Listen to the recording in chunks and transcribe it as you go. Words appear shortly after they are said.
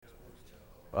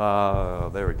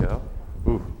There we go.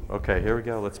 Ooh, okay, here we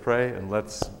go. Let's pray and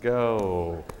let's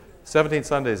go. 17th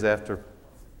Sunday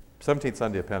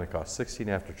of Pentecost, 16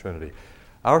 after Trinity.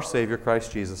 Our Savior,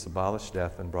 Christ Jesus, abolished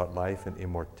death and brought life and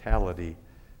immortality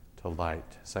to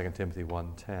light. 2 Timothy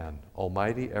 1:10.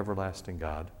 Almighty, everlasting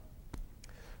God,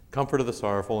 comfort of the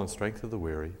sorrowful and strength of the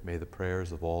weary, may the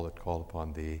prayers of all that call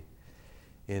upon thee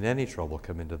in any trouble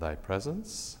come into thy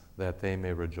presence, that they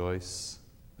may rejoice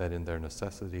that in their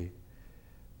necessity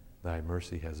thy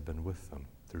mercy has been with them.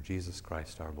 Through Jesus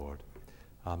Christ our Lord.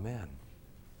 Amen.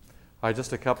 All right,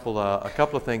 just a couple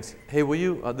of things. Hey, will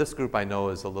you, this group I know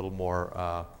is a little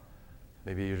more,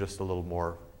 maybe you're just a little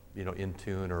more, in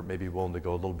tune, or maybe willing to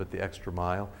go a little bit the extra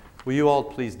mile. Will you all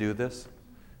please do this?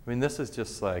 I mean, this is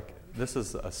just like, this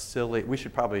is a silly, we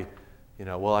should probably,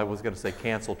 well, I was going to say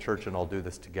cancel church and all do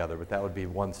this together, but that would be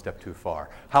one step too far.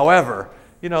 However,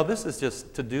 this is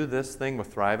just, to do this thing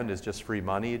with Thrivent is just free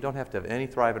money. You don't have to have any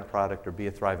Thrivent product or be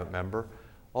a Thrivent member.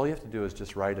 All you have to do is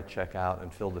just write a check out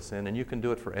and fill this in, and you can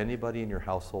do it for anybody in your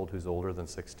household who's older than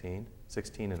 16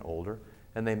 and older,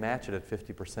 and they match it at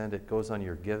 50%. It goes on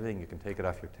your giving. You can take it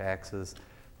off your taxes.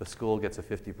 The school gets a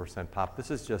 50% pop.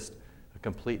 This is just a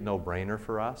complete no-brainer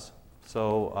for us.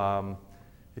 So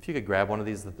if you could grab one of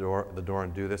these at the door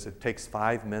and do this, it takes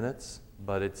 5 minutes,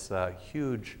 but it's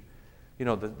huge.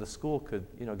 The school could,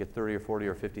 get $30 or $40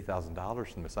 or $50,000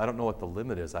 from this. I don't know what the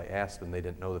limit is. I asked, and they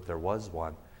didn't know that there was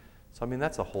one. So,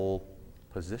 that's a whole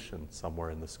position somewhere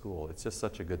in the school. It's just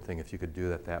such a good thing. If you could do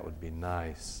that, that would be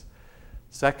nice.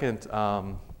 Second,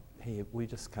 hey, we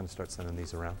just kind of start sending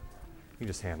these around. You can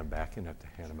just hand them back. You don't have to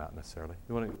hand them out necessarily.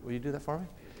 Will you do that for me?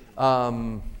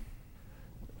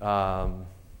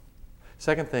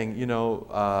 Second thing,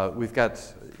 we've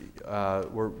got,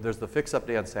 there's the Fix-Up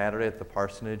Day on Saturday at the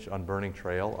Parsonage on Burning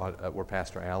Trail, where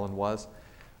Pastor Allen was.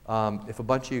 If a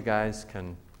bunch of you guys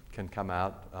can come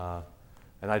out,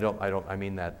 and I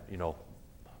mean that,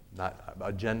 not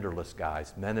genderless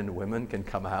guys, men and women can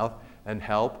come out and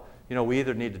help. We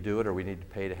either need to do it or we need to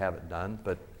pay to have it done.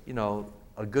 But,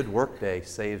 a good work day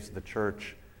saves the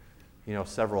church,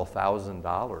 several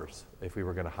 $1,000s if we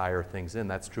were going to hire things in.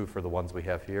 That's true for the ones we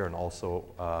have here and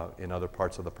also in other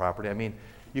parts of the property.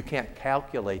 You can't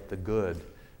calculate the good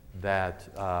that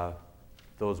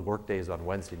those work days on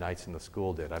Wednesday nights in the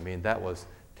school did. That was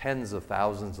tens of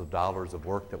thousands of dollars of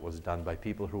work that was done by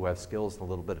people who have skills in a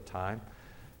little bit of time.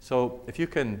 So if you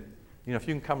can,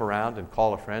 come around and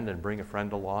call a friend and bring a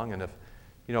friend along, and if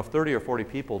 30 or 40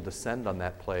 people descend on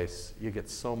that place, you get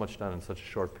so much done in such a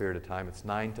short period of time. It's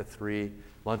 9 to 3.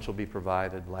 Lunch will be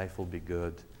provided. Life will be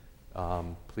good.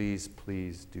 Please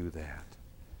do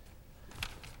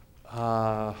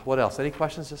that. What else? Any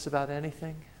questions just about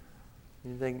anything?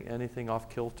 Anything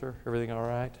off kilter? Everything all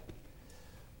right?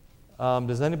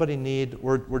 Does anybody need,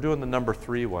 we're doing the number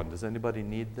 3 one. Does anybody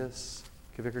need this?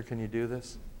 Vicar, can you do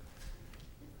this?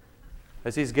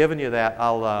 As he's given you that,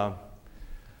 I'll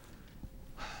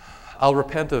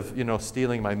repent of,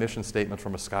 stealing my mission statement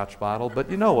from a Scotch bottle,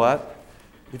 but you know what?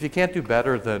 If you can't do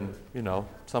better than,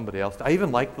 somebody else. I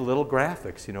even like the little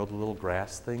graphics, the little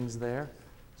grass things there.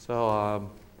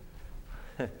 So,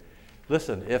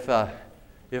 listen, if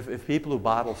people who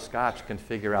bottle Scotch can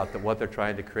figure out that what they're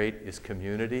trying to create is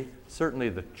community, certainly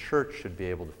the church should be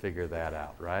able to figure that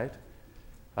out, right?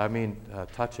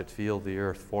 Touch it, feel the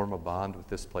earth, form a bond with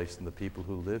this place and the people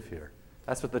who live here.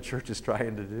 That's what the church is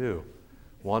trying to do.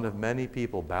 One of many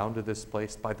people bound to this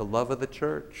place by the love of the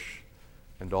church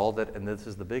and all that, and this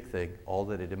is the big thing, all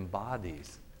that it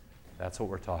embodies. That's what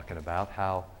we're talking about,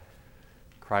 how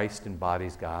Christ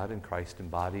embodies God and Christ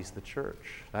embodies the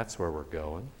church. That's where we're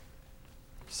going.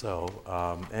 So,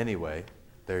 anyway,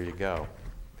 there you go.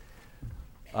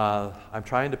 I'm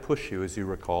trying to push you, as you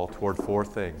recall, toward 4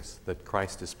 things. That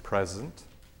Christ is present,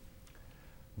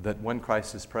 that when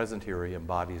Christ is present here, he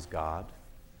embodies God,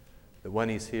 that when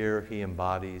he's here, he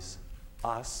embodies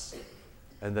us,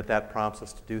 and that prompts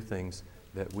us to do things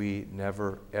that we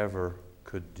never, ever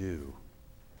could do.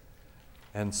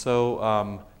 And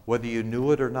so, whether you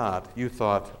knew it or not, you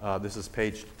thought, this is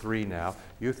page 3 now,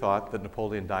 you thought that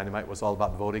Napoleon Dynamite was all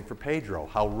about voting for Pedro.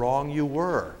 How wrong you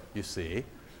were, you see.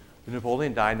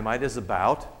 Napoleon Dynamite is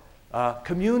about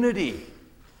community.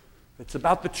 It's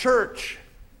about the church.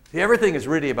 See, everything is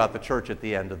really about the church at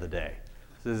the end of the day.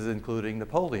 This is including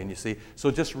Napoleon, you see.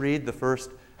 So just read the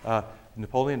first.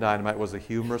 Napoleon Dynamite was a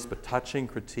humorous but touching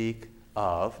critique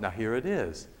of, now here it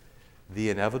is, the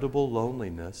inevitable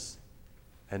loneliness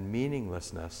and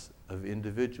meaninglessness of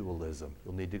individualism.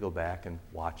 You'll need to go back and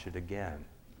watch it again.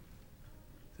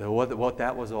 So what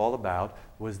that was all about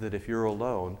was that if you're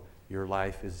alone, your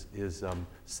life is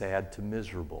sad to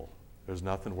miserable. There's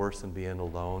nothing worse than being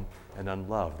alone and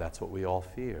unloved. That's what we all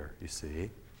fear, you see.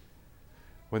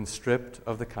 When stripped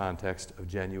of the context of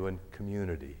genuine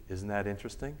community. Isn't that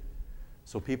interesting?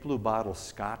 So people who bottle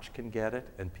scotch can get it,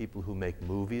 and people who make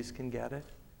movies can get it.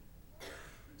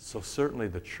 So certainly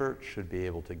the church should be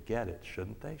able to get it,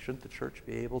 shouldn't they? Shouldn't the church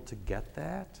be able to get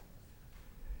that?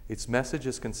 Its message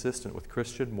is consistent with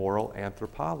Christian moral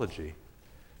anthropology,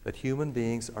 that human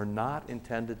beings are not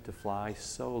intended to fly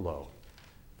solo.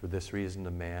 For this reason,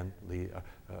 a man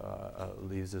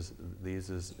leaves his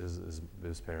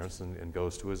parents and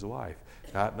goes to his wife.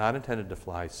 Not intended to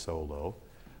fly solo,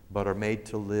 but are made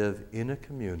to live in a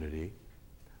community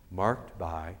marked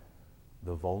by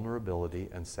the vulnerability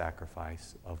and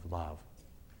sacrifice of love.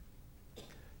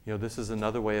 You know, this is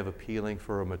another way of appealing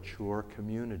for a mature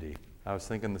community. I was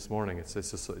thinking this morning, it's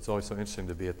always so interesting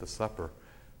to be at the supper,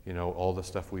 you know, all the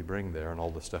stuff we bring there and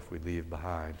all the stuff we leave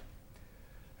behind.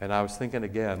 And I was thinking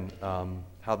again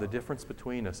how the difference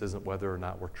between us isn't whether or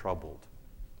not we're troubled.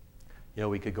 You know,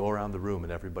 we could go around the room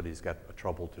and everybody's got a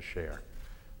trouble to share.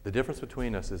 The difference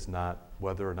between us is not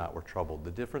whether or not we're troubled. The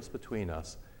difference between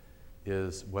us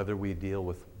is whether we deal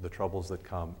with the troubles that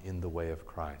come in the way of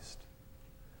Christ.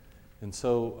 And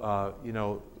so, you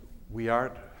know,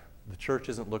 the church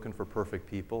isn't looking for perfect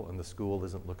people, and the school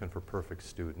isn't looking for perfect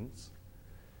students.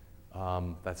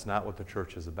 That's not what the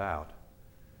church is about.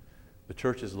 The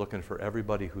church is looking for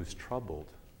everybody who's troubled.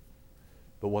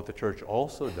 But what the church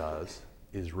also does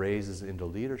is raises into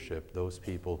leadership those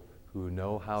people who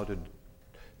know how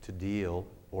to deal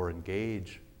or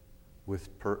engage with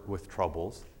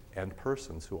troubles and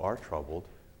persons who are troubled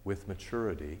with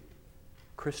maturity,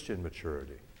 Christian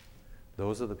maturity.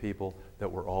 Those are the people that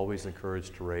we're always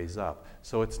encouraged to raise up.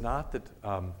 So it's not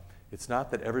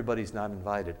that everybody's not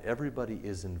invited. Everybody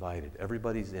is invited.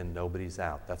 Everybody's in, nobody's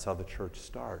out. That's how the church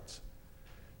starts.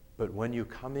 But when you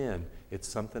come in, it's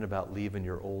something about leaving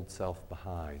your old self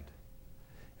behind.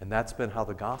 And that's been how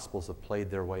the Gospels have played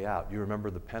their way out. You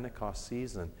remember the Pentecost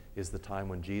season is the time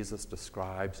when Jesus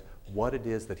describes what it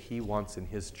is that he wants in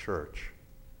his church.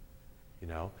 You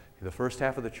know, the first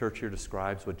half of the church here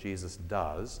describes what Jesus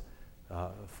does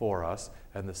for us,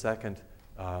 and the second,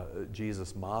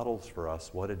 Jesus models for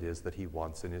us what it is that he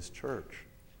wants in his church.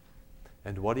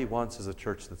 And what he wants is a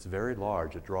church that's very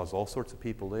large. It draws all sorts of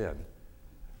people in,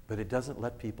 but it doesn't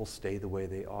let people stay the way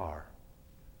they are.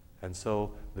 And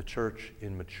so the church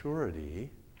in maturity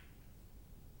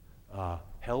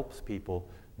helps people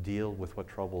deal with what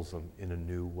troubles them in a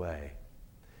new way.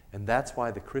 And that's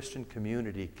why the Christian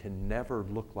community can never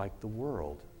look like the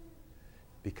world,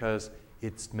 because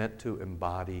it's meant to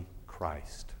embody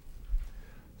Christ.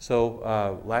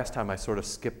 So last time I sort of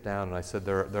skipped down and I said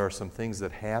there are some things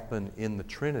that happen in the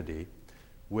Trinity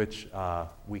which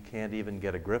we can't even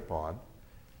get a grip on.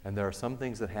 And there are some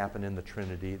things that happen in the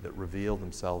Trinity that reveal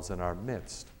themselves in our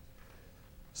midst.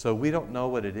 So we don't know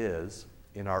what it is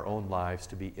in our own lives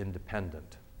to be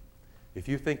independent. If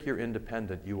you think you're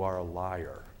independent, you are a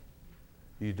liar.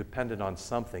 You're dependent on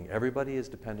something. Everybody is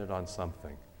dependent on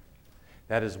something.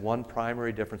 That is one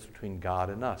primary difference between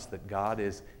God and us, that God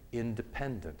is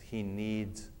independent. He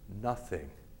needs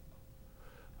nothing.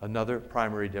 Another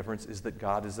primary difference is that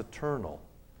God is eternal.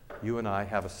 You and I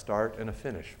have a start and a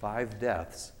finish. 5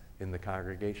 deaths in the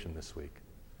congregation this week,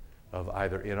 of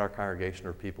either in our congregation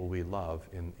or people we love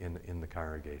in the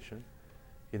congregation.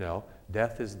 You know,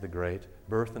 death is the great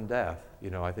birth and death.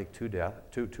 You know, I think 2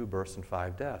 births and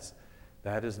 5 deaths.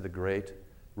 That is the great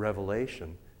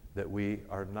revelation that we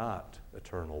are not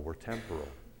eternal, we're temporal.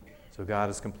 So God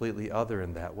is completely other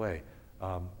in that way.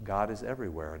 God is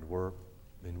everywhere, and we're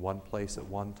in one place at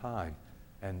one time.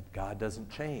 And God doesn't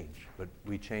change, but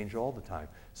we change all the time.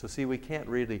 So see, we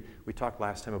talked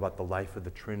last time about the life of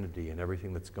the Trinity and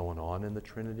everything that's going on in the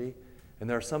Trinity. And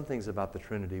there are some things about the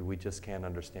Trinity we just can't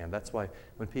understand. That's why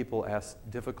when people ask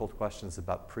difficult questions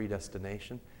about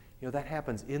predestination, you know, that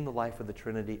happens in the life of the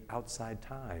Trinity outside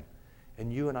time.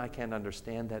 And you and I can't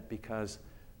understand that because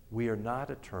we are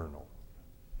not eternal,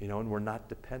 you know, and we're not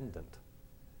dependent.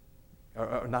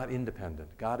 Or not independent.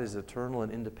 God is eternal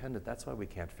and independent. That's why we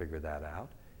can't figure that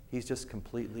out. He's just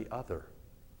completely other.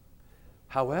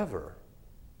 However,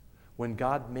 when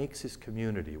God makes his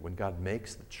community, when God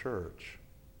makes the church,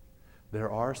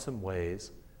 there are some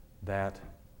ways that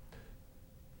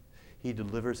he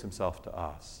delivers himself to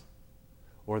us.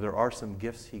 Or there are some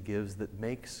gifts he gives that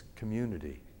makes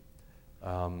community.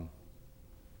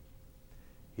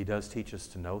 He does teach us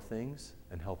to know things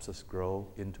and helps us grow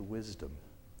into wisdom.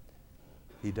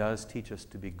 He does teach us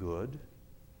to be good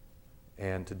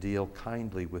and to deal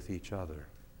kindly with each other.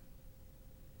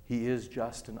 He is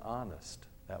just and honest.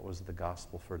 That was the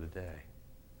gospel for today.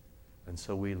 And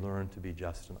so we learn to be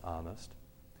just and honest.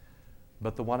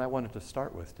 But the one I wanted to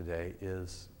start with today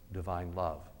is divine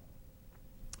love.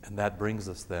 And that brings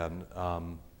us then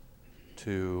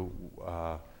to,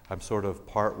 I'm sort of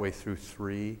partway through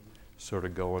 3, sort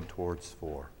of going towards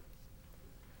 4.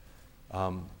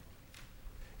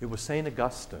 It was St.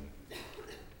 Augustine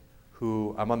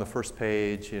who, I'm on the first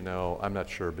page, I'm not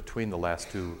sure, between the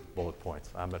last 2 bullet points.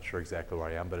 I'm not sure exactly where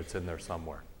I am, but it's in there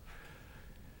somewhere.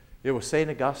 It was St.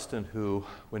 Augustine who,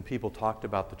 when people talked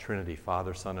about the Trinity,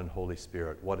 Father, Son, and Holy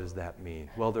Spirit, what does that mean?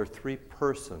 Well, there are 3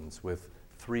 persons with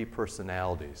 3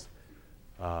 personalities.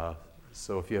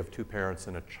 So if you have 2 parents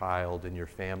and a child in your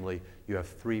family, you have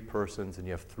 3 persons and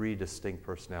you have 3 distinct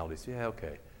personalities. Yeah,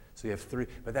 okay. So you have 3,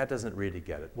 but that doesn't really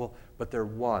get it. Well, but they're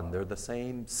one. They're the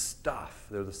same stuff.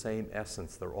 They're the same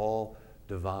essence. They're all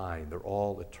divine. They're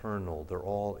all eternal. They're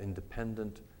all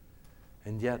independent.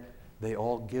 And yet, they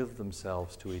all give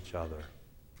themselves to each other.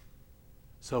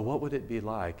 So what would it be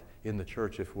like in the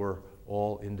church if we're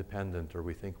all independent, or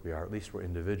we think we are, at least we're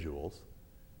individuals,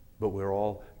 but we're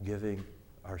all giving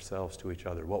ourselves to each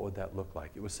other? What would that look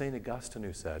like? It was St. Augustine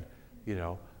who said,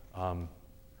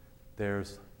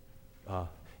 there's,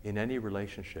 in any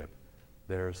relationship,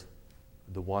 there's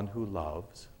the one who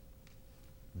loves,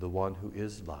 the one who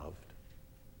is loved,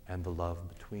 and the love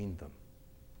between them.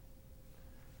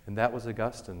 And that was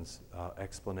Augustine's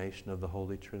explanation of the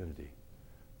Holy Trinity.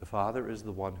 The Father is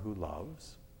the one who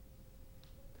loves.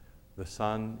 The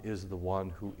Son is the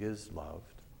one who is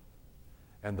loved.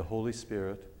 And the Holy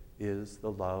Spirit is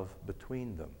the love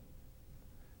between them.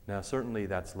 Now, certainly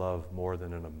that's love more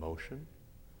than an emotion.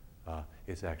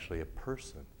 It's actually a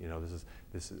person.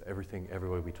 This is everything, every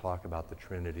way we talk about the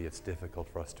Trinity, it's difficult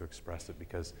for us to express it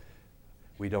because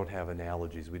we don't have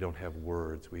analogies, we don't have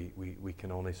words, we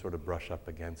can only sort of brush up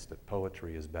against it.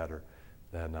 Poetry is better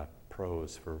than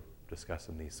prose for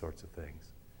discussing these sorts of things.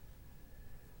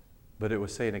 But it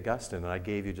was St. Augustine, and I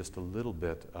gave you just a little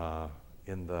bit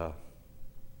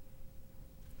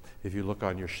if you look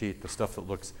on your sheet,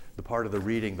 the part of the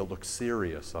reading that looks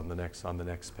serious on the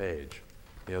next page.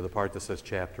 The part that says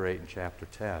chapter 8 and chapter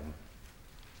 10.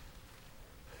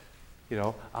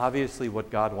 Obviously what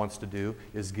God wants to do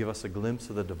is give us a glimpse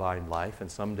of the divine life, and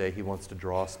someday he wants to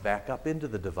draw us back up into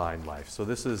the divine life. So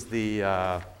this is the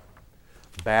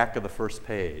back of the first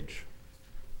page.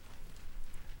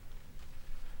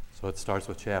 So it starts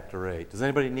with chapter 8. Does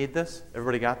anybody need this?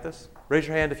 Everybody got this? Raise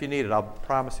your hand if you need it. I'll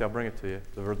promise you I'll bring it to you.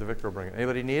 The vicar will bring it.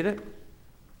 Anybody need it?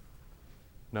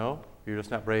 No? You're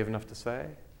just not brave enough to say?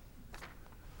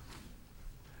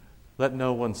 Let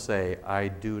no one say, I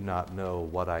do not know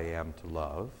what I am to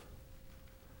love.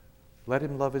 Let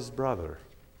him love his brother.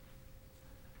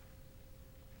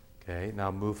 Okay, now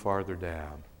move farther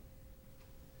down.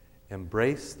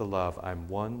 Embrace the love. I'm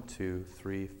 1, 2,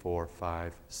 3, 4,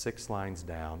 5, 6 lines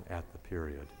down at the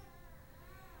period.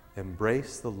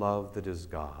 Embrace the love that is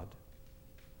God.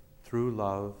 Through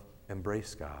love,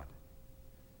 embrace God.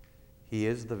 He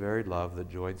is the very love that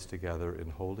joins together in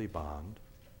holy bond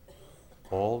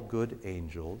all good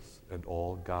angels and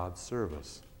all God's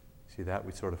service. See that?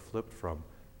 We sort of flipped from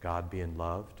God being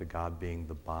love to God being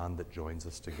the bond that joins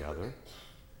us together.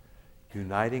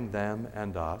 Uniting them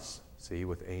and us, see,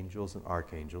 with angels and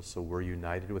archangels. So we're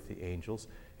united with the angels.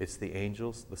 It's the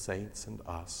angels, the saints, and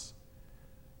us.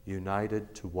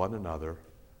 United to one another,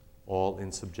 all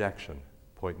in subjection.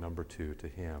 Point number 2, to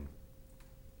him.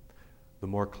 The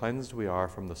more cleansed we are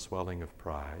from the swelling of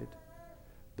pride,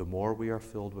 the more we are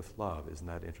filled with love. Isn't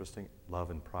that interesting?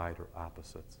 Love and pride are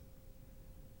opposites.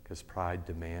 Because pride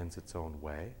demands its own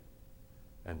way,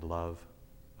 and love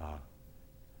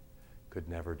could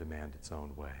never demand its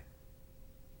own way.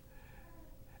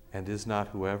 And is not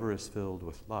whoever is filled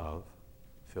with love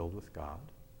filled with God?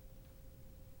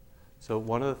 So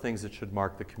one of the things that should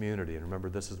mark the community, and remember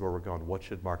this is where we're going, what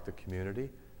should mark the community?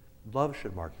 Love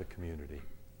should mark the community.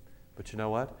 But you know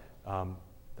what?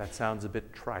 That sounds a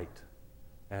bit trite.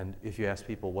 And if you ask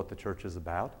people what the church is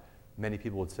about, many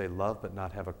people would say love but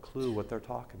not have a clue what they're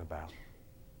talking about.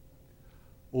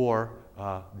 Or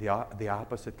the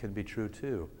opposite can be true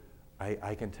too.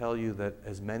 I can tell you that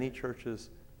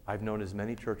I've known as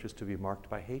many churches to be marked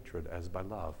by hatred as by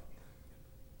love.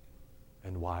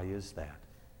 And why is that?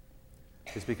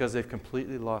 It's because they've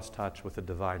completely lost touch with the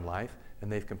divine life,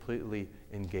 and they've completely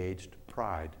engaged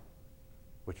pride,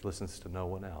 which listens to no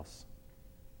one else.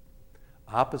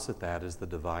 Opposite that is the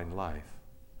divine life,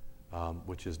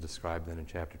 which is described then in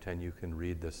chapter 10. You can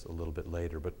read this a little bit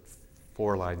later, but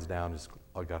 4 lines down is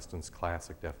Augustine's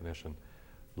classic definition.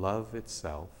 Love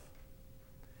itself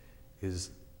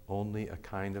is only a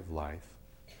kind of life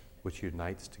which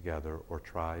unites together or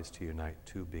tries to unite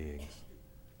two beings,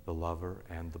 the lover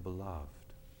and the beloved.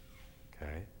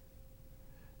 Okay?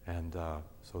 And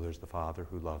so there's the Father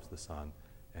who loves the Son,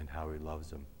 and how he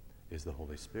loves him is the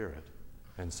Holy Spirit.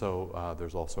 And so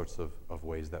there's all sorts of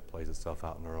ways that plays itself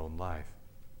out in our own life.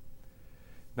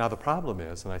 Now the problem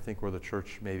is, and I think where the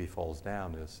church maybe falls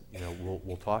down is,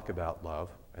 we'll talk about love,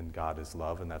 and God is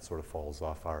love, and that sort of falls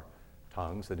off our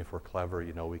tongues. And if we're clever,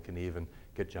 we can even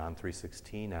get John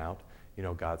 3:16 out.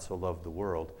 God so loved the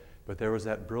world. But there was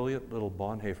that brilliant little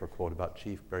Bonhoeffer quote about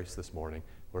Chief Grace this morning,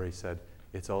 where he said,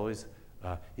 it's always,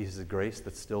 he says, grace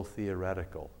that's still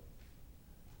theoretical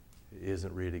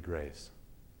isn't really grace.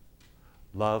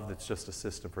 Love that's just a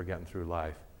system for getting through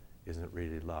life isn't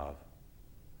really love.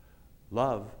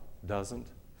 Love doesn't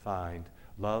find.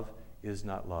 Love is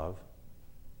not love.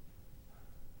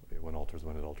 One alters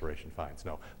when adulteration finds.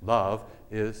 No, love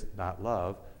is not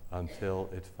love until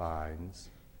it finds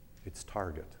its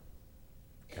target.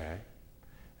 Okay?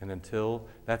 And until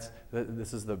this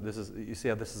is you see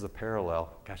how this is a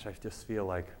parallel. Gosh, I just feel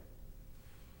like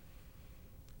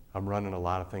I'm running a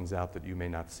lot of things out that you may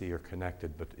not see are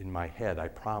connected, but in my head, I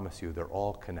promise you, they're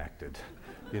all connected.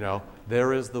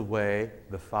 There is the way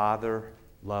the Father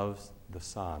loves the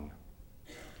Son.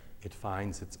 It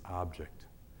finds its object.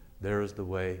 There is the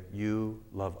way you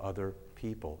love other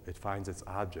people. It finds its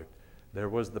object. There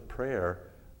was the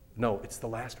prayer. No, it's the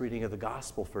last reading of the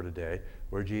gospel for today,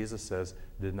 where Jesus says,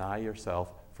 deny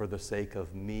yourself for the sake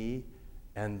of me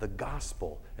and the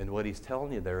gospel. And what he's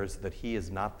telling you there is that he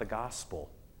is not the gospel.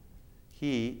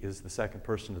 He is the second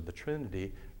person of the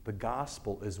Trinity. The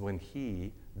gospel is when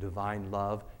he, divine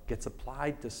love, gets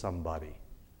applied to somebody.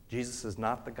 Jesus is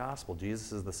not the gospel.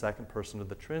 Jesus is the second person of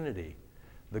the Trinity.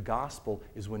 The gospel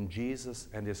is when Jesus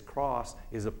and his cross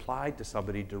is applied to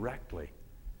somebody directly.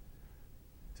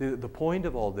 See, the point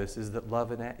of all this is that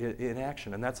love in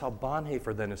action, and that's how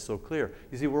Bonhoeffer then is so clear.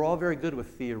 You see, we're all very good with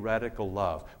theoretical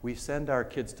love. We send our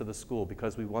kids to the school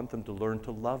because we want them to learn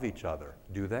to love each other.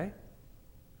 Do they?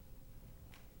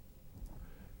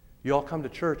 You all come to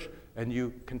church and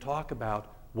you can talk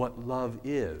about what love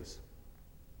is.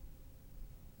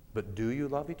 But do you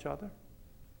love each other?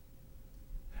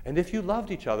 And if you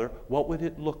loved each other, what would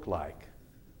it look like?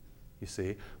 You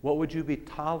see, what would you be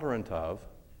tolerant of,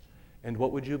 and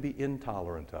what would you be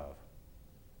intolerant of?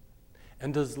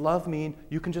 And does love mean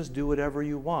you can just do whatever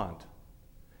you want?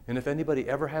 And if anybody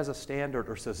ever has a standard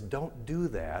or says, don't do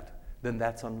that, then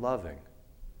that's unloving.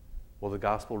 Well, the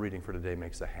gospel reading for today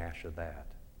makes a hash of that.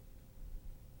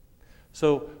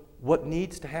 So what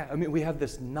needs to happen? We have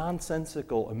this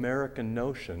nonsensical American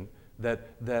notion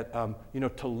that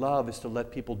to love is to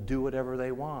let people do whatever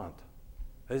they want.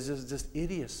 This is just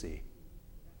idiocy.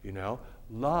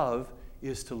 Love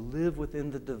is to live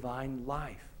within the divine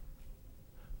life.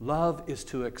 Love is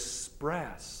to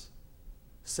express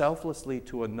selflessly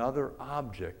to another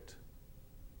object,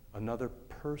 another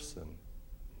person,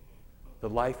 the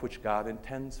life which God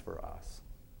intends for us.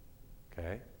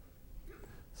 Okay?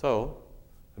 So,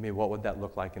 what would that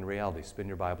look like in reality? Spin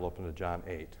your Bible open to John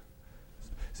 8.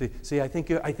 See, I think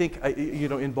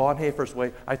in Bonhoeffer's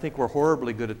way, I think we're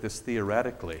horribly good at this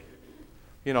theoretically.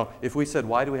 If we said,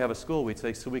 why do we have a school? We'd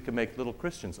say, so we can make little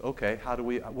Christians. Okay,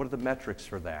 what are the metrics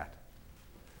for that?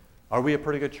 Are we a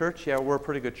pretty good church? Yeah, we're a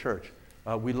pretty good church.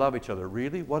 We love each other.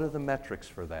 Really? What are the metrics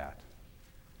for that?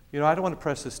 I don't want to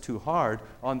press this too hard.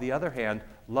 On the other hand,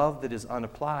 love that is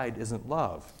unapplied isn't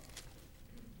love.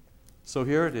 So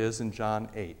here it is in John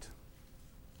 8.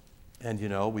 And,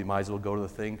 we might as well go to the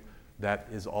thing that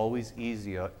is always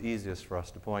easiest for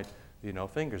us to point,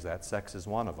 fingers at. Sex is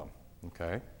one of them,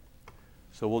 okay?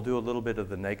 So we'll do a little bit of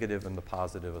the negative and the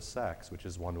positive of sex, which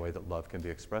is one way that love can be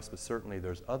expressed, but certainly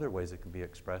there's other ways it can be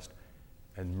expressed,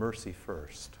 and mercy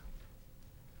first.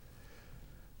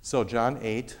 So John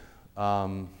 8,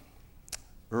 John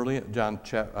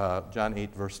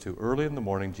 8, verse 2. Early in the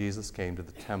morning, Jesus came to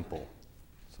the temple.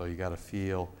 So you got to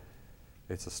feel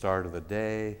it's the start of the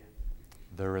day.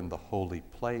 They're in the holy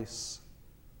place.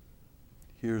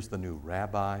 Here's the new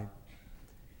rabbi.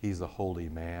 He's a holy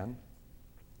man.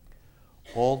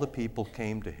 All the people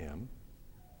came to him,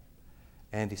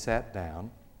 and he sat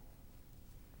down,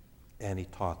 and he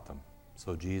taught them.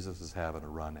 So Jesus is having a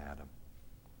run at him,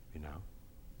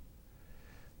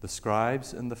 The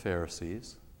scribes and the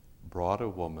Pharisees brought a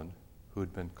woman who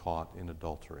had been caught in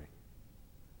adultery.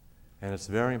 And it's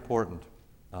very important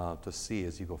to see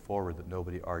as you go forward that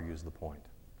nobody argues the point.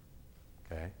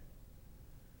 Okay?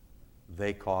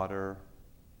 They caught her.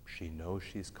 She knows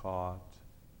she's caught.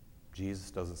 Jesus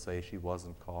doesn't say she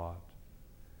wasn't caught.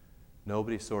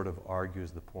 Nobody sort of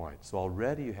argues the point. So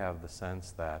already you have the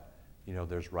sense that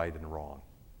there's right and wrong.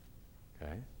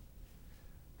 Okay?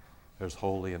 There's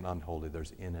holy and unholy.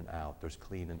 There's in and out. There's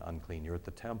clean and unclean. You're at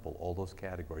the temple. All those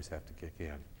categories have to kick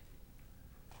in.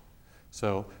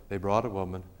 So they brought a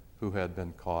woman who had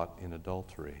been caught in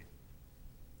adultery.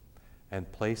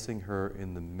 And placing her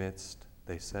in the midst,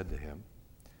 they said to him,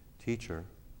 "Teacher,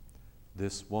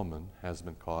 this woman has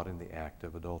been caught in the act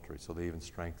of adultery." So they even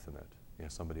strengthen it.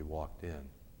 Somebody walked in,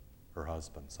 her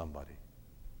husband, somebody.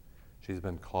 She's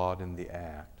been caught in the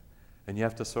act. And you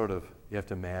have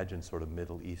to imagine sort of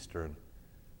Middle Eastern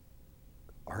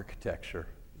architecture.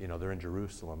 They're in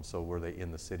Jerusalem, so were they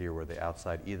in the city or were they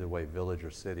outside? Either way, village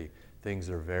or city, things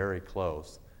are very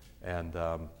close. And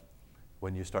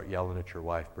when you start yelling at your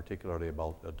wife, particularly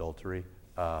about adultery,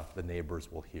 the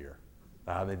neighbors will hear.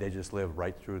 They just live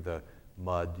right through the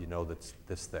mud, that's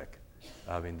this thick.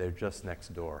 They're just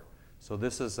next door. So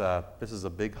this is a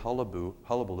big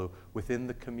hullabaloo within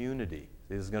the community.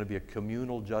 This is going to be a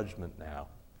communal judgment now.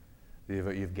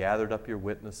 You've gathered up your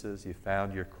witnesses. You've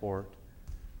found your court.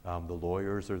 The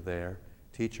lawyers are there.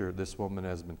 "Teacher, this woman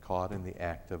has been caught in the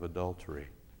act of adultery."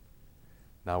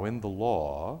 Now in the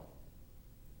law,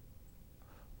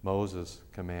 Moses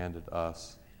commanded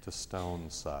us to stone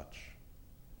such.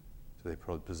 So they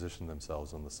position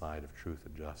themselves on the side of truth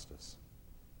and justice.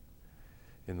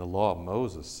 In the law,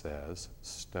 Moses says,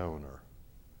 stone her.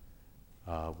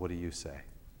 What do you say?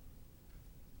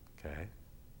 Okay.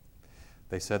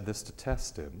 They said this to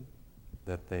test him,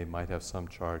 that they might have some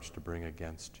charge to bring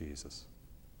against Jesus.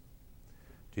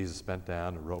 Jesus bent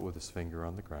down and wrote with his finger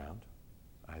on the ground.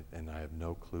 I have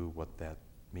no clue what that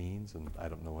means, and I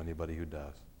don't know anybody who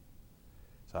does.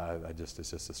 So it's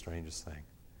just the strangest thing.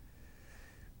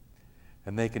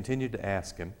 And they continued to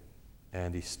ask him,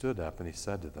 and he stood up and he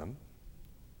said to them,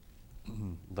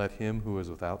 "Let him who is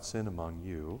without sin among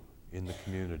you in the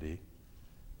community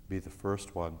be the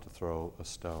first one to throw a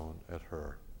stone at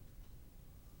her."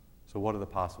 So what are the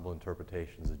possible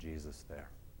interpretations of Jesus there?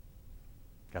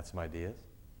 Got some ideas?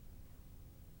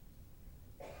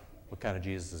 What kind of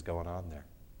Jesus is going on there?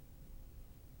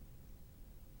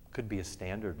 Could be a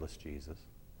standardless Jesus.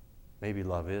 Maybe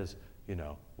love is,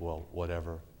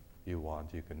 whatever you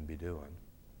want, you can be doing.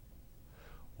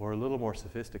 Or a little more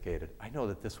sophisticated. I know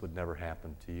that this would never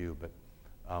happen to you, but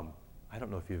I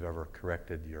don't know if you've ever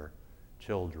corrected your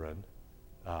children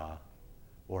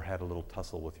or had a little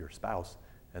tussle with your spouse,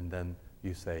 and then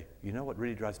you say, "You know what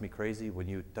really drives me crazy? When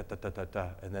you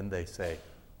da-da-da-da-da," and then they say,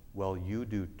 "Well, you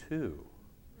do too."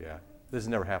 Yeah? This has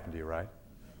never happened to you, right?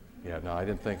 Yeah, no, I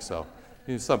didn't think so.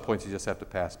 At some points you just have to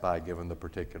pass by given the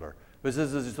particular. But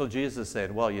so Jesus is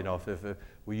saying, well, if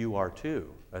you are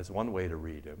too. That's one way to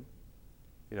read him.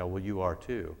 Well, you are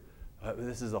too.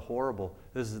 This is a horrible,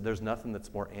 there's nothing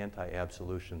that's more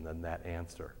anti-absolution than that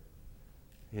answer.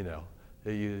 Your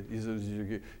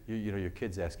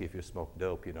kids ask you if you smoke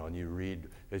dope, and you read,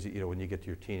 when you get to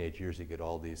your teenage years, you get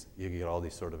all these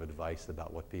sort of advice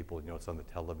about what people, it's on the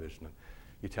television, and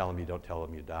you tell them you don't tell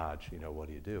them you dodge, what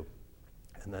do you do?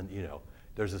 And then,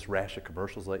 there's this rash of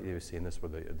commercials lately. You've seen this where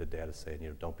the dad is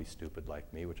saying, don't be stupid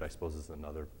like me, which I suppose is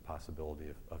another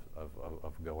possibility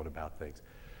of going about things.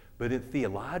 But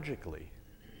theologically,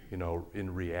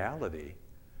 in reality,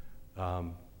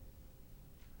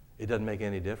 it doesn't make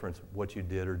any difference what you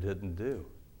did or didn't do.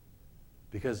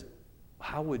 Because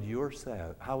how would your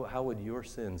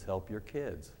sins help your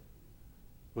kids?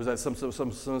 Was that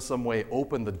some way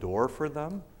open the door for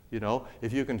them?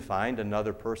 If you can find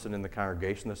another person in the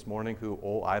congregation this morning who,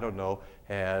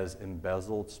 has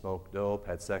embezzled, smoked dope,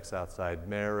 had sex outside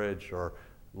marriage, or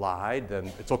lied,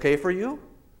 then it's okay for you?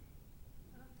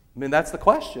 That's the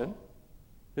question.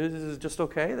 Is it just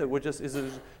okay that is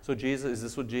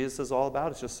this what Jesus is all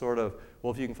about? It's just sort of,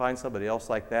 well, if you can find somebody else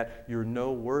like that, you're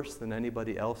no worse than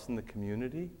anybody else in the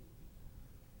community?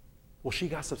 Well, she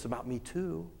gossips about me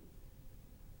too.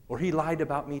 Or he lied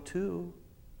about me too.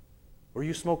 Or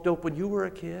you smoked dope when you were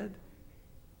a kid,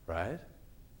 right?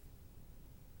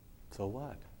 So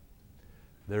what?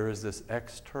 There is this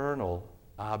external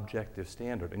objective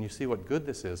standard. And you see what good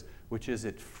this is, which is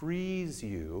it frees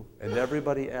you and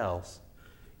everybody else,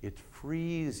 it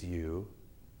frees you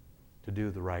to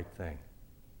do the right thing.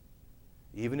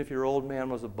 Even if your old man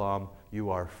was a bum, you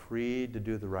are free to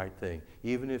do the right thing.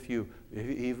 Even if you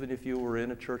were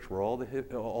in a church where all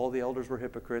the elders were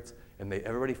hypocrites and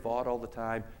everybody fought all the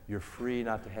time, you're free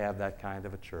not to have that kind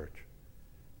of a church.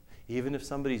 Even if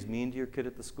somebody's mean to your kid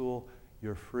at the school,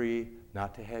 you're free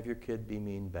not to have your kid be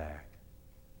mean back.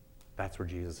 That's where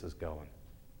Jesus is going.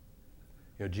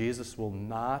 Jesus will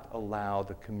not allow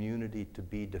the community to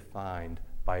be defined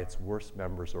by its worst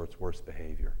members or its worst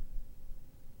behavior.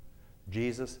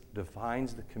 Jesus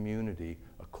defines the community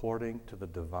according to the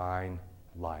divine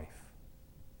life.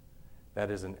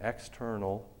 That is an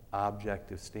external,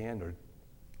 objective standard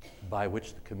by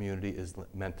which the community is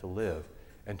meant to live.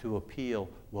 And to appeal,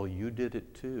 well, you did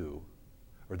it too,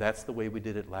 or that's the way we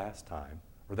did it last time,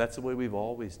 or that's the way we've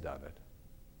always done it,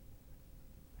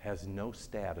 has no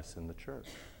status in the church.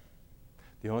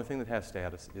 The only thing that has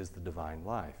status is the divine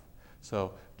life.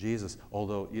 So Jesus,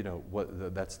 although,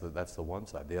 that's the one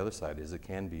side. The other side is it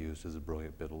can be used as a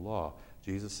brilliant bit of law.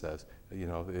 Jesus says,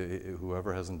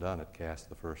 whoever hasn't done it, cast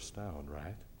the first stone,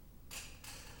 right?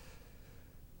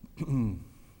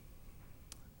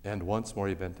 And once more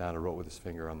he bent down and wrote with his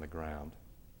finger on the ground.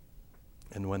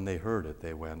 And when they heard it,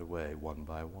 they went away one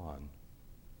by one,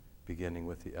 beginning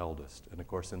with the eldest. And of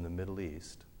course, in the Middle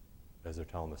East, as they're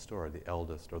telling the story, the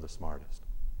eldest are the smartest.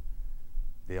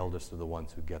 The eldest are the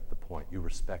ones who get the point. You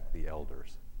respect the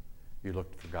elders. You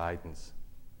look for guidance.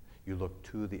 You look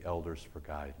to the elders for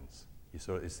guidance.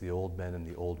 It's the old men and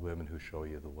the old women who show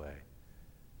you the way.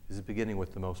 This is beginning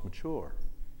with the most mature,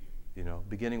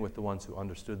 beginning with the ones who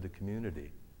understood the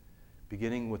community,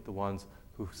 beginning with the ones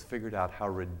who figured out how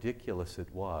ridiculous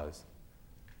it was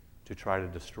to try to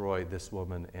destroy this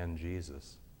woman and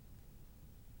Jesus.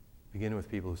 Beginning with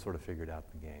people who sort of figured out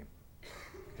the game.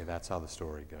 Okay, that's how the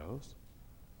story goes.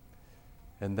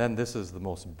 And then this is the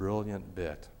most brilliant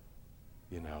bit,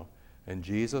 And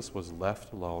Jesus was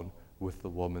left alone with the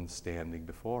woman standing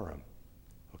before him.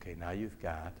 Okay, now you've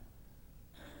got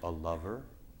a lover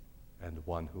and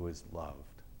one who is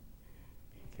loved.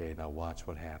 Okay, now watch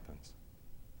what happens.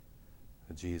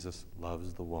 Jesus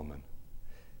loves the woman.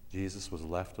 Jesus was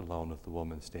left alone with the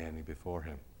woman standing before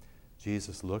him.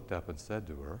 Jesus looked up and said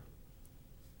to her,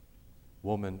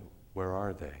 "Woman, where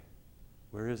are they?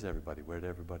 Where is everybody? Where did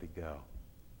everybody go?"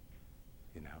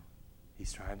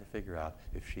 He's trying to figure out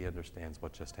if she understands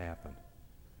what just happened.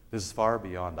 This is far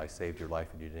beyond I saved your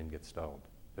life and you didn't get stoned.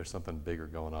 There's something bigger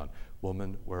going on.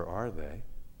 "Woman, where are they?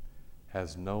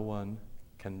 Has no one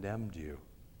condemned you?"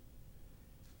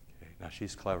 Okay, now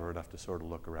she's clever enough to sort of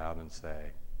look around and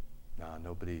say, "No,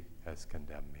 nobody has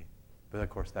condemned me." But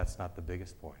of course, that's not the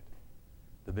biggest point.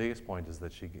 The biggest point is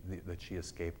that she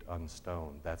escaped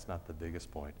unstoned. That's not the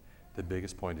biggest point. The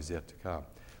biggest point is yet to come.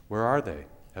 "Where are they?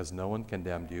 Has no one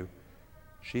condemned you?"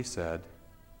 She said,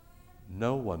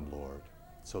 "No one, Lord."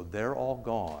 So they're all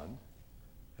gone.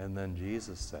 And then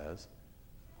Jesus says,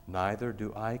 "Neither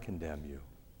do I condemn you."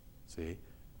 See?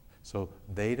 So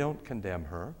they don't condemn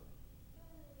her,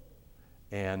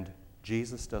 and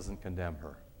Jesus doesn't condemn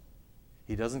her.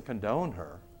 He doesn't condone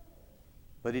her,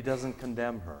 but he doesn't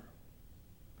condemn her,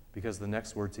 because the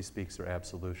next words he speaks are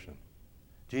absolution.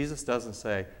 Jesus doesn't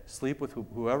say, sleep with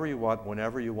whoever you want,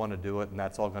 whenever you want to do it, and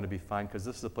that's all going to be fine, because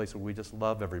this is a place where we just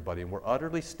love everybody, and we're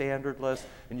utterly standardless,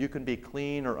 and you can be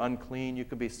clean or unclean, you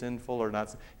can be sinful or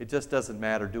not. It just doesn't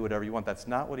matter. Do whatever you want. That's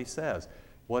not what he says.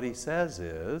 What he says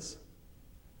is,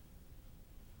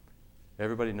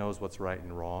 everybody knows what's right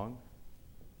and wrong,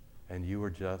 and you are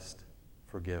just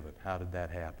forgiven. How did that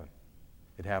happen?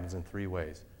 It happens in three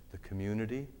ways. The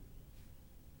community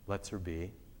lets her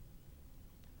be.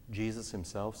 Jesus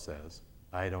himself says,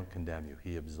 "I don't condemn you."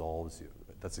 He absolves you.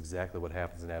 That's exactly what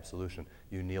happens in absolution.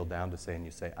 You kneel down to say, and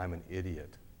you say, "I'm an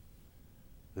idiot.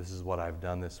 This is what I've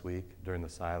done this week." During the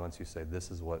silence, you say,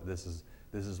 this is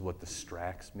what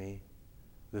distracts me.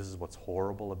 This is what's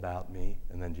horrible about me.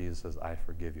 And then Jesus says, "I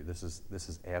forgive you." This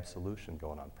is absolution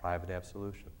going on, private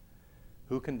absolution.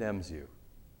 Who condemns you?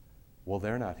 Well,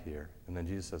 they're not here. And then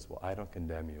Jesus says, "Well, I don't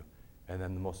condemn you." And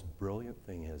then the most brilliant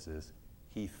thing is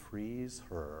he frees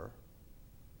her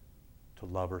to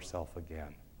love herself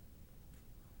again.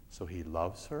 So he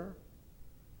loves her,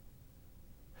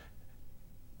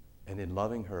 and in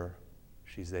loving her,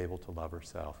 she's able to love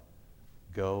herself.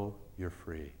 Go, you're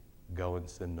free. Go and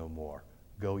sin no more.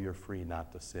 Go, you're free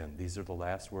not to sin. These are the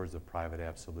last words of private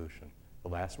absolution. The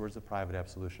last words of private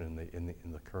absolution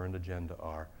in the current agenda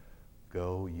are,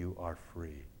 "Go, you are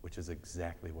free," which is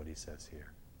exactly what he says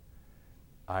here.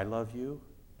 I love you,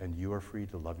 and you are free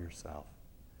to love yourself.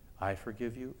 I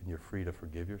forgive you, and you're free to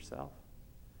forgive yourself.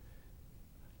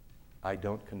 I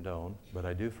don't condone, but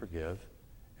I do forgive,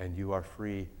 and you are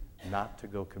free not to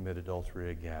go commit adultery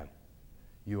again.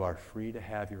 You are free to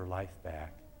have your life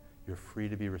back. You're free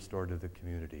to be restored to the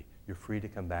community. You're free to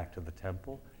come back to the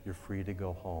temple. You're free to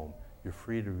go home. You're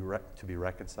free to be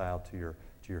reconciled to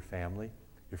your family.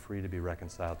 You're free to be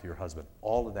reconciled to your husband.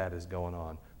 All of that is going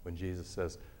on when Jesus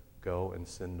says, "Go and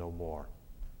sin no more."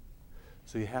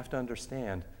 So you have to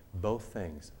understand both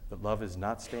things. That love is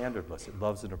not standardless. It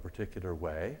loves in a particular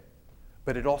way,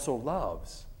 but it also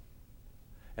loves.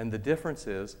 And the difference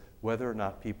is whether or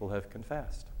not people have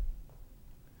confessed.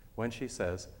 When she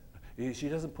says, she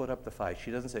doesn't put up the fight.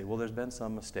 She doesn't say, well, there's been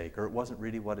some mistake, or it wasn't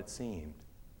really what it seemed.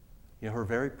 Her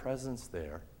very presence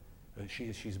there,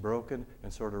 she's broken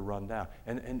and sort of run down.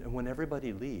 And when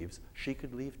everybody leaves, she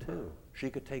could leave too. She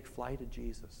could take flight at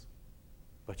Jesus.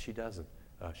 But she doesn't.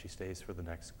 She stays for the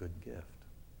next good gift.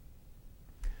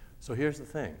 So here's the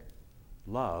thing.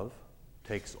 Love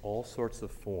takes all sorts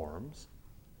of forms,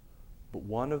 but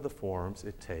one of the forms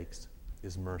it takes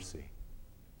is mercy.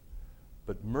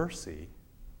 But mercy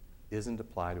isn't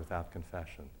applied without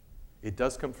confession. It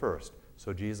does come first.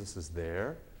 So Jesus is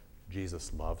there.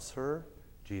 Jesus loves her.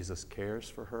 Jesus cares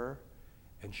for her.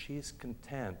 And she's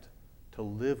content to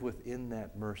live within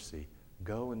that mercy.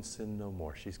 Go and sin no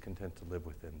more. She's content to live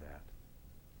within that.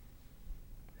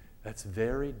 That's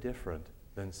very different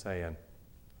than saying,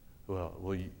 well,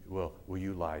 will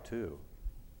you lie too?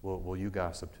 Will you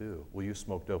gossip too? Will you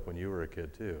smoke dope when you were a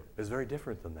kid too? It's very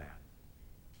different than that.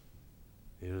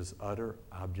 It is utter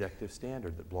objective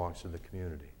standard that belongs to the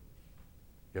community.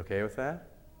 You okay with that?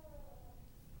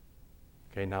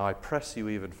 Okay, now I press you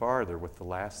even farther with the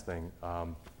last thing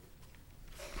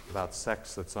about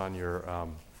sex that's on your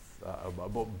on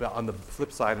the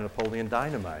flip side of Napoleon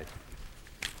Dynamite.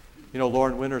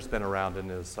 Lauren Winter's been around and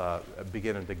is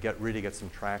beginning to really get some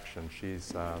traction.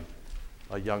 She's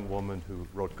a young woman who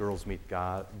wrote Girl Meets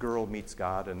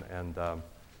God, and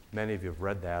many of you have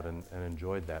read that and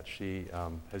enjoyed that. She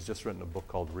has just written a book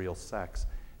called Real Sex,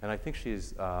 and I think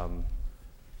she's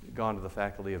gone to the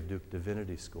faculty of Duke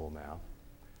Divinity School now.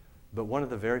 But one of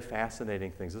the very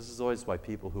fascinating things, this is always why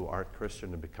people who aren't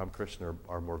Christian and become Christian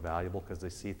are more valuable, because they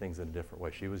see things in a different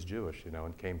way. She was Jewish,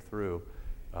 and came through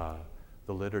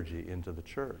the liturgy into the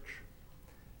church.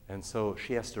 And so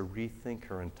she has to rethink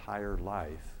her entire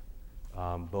life,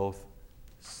 both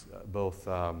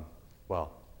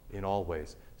in all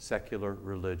ways, secular,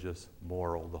 religious,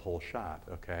 moral, the whole shot,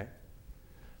 okay?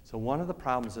 So one of the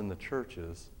problems in the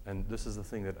churches, and this is the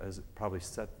thing that has probably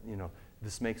set,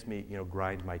 this makes me,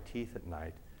 grind my teeth at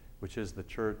night, which is the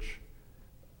church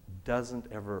doesn't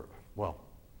ever, I'm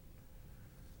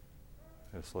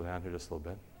going to slow down here just a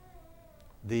little bit.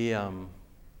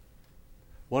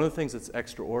 One of the things that's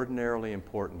extraordinarily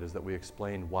important is that we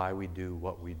explain why we do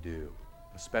what we do,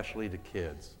 especially to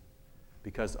kids,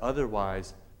 because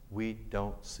otherwise we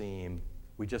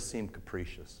just seem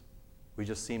capricious. We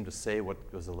just seem to say what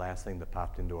was the last thing that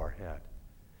popped into our head.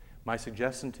 My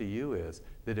suggestion to you is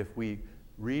that if we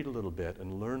read a little bit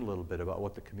and learn a little bit about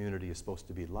what the community is supposed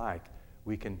to be like,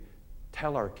 we can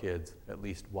tell our kids at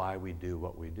least why we do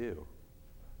what we do.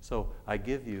 So I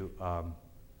give you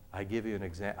an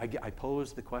example. I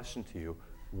pose the question to you,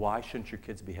 why shouldn't your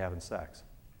kids be having sex?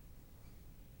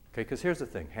 Okay, because here's the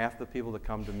thing. Half the people that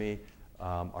come to me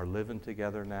are living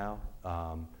together now.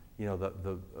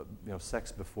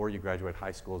 Sex before you graduate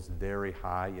high school is very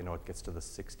high. It gets to the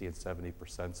 60 and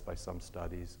 70% by some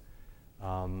studies.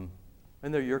 And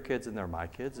they're your kids and they're my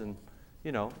kids, and,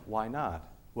 why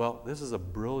not? Well, this is a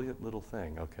brilliant little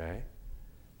thing, okay?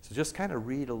 So just kind of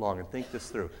read along and think this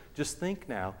through. Just think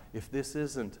now, if this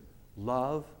isn't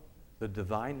love, the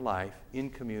divine life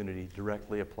in community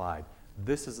directly applied,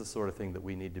 this is the sort of thing that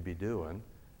we need to be doing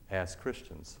as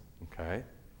Christians, okay?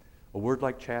 A word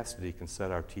like chastity can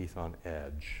set our teeth on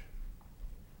edge.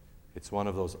 It's one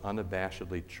of those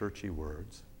unabashedly churchy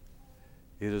words.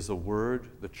 It is a word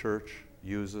the church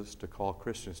uses to call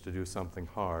Christians to do something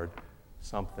hard,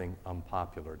 something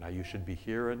unpopular. Now, you should be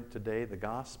hearing today the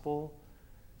gospel.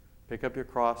 Pick up your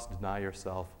cross, deny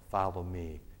yourself, follow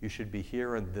me. You should be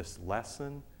hearing this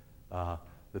lesson.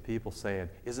 The people saying,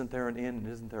 isn't there an in and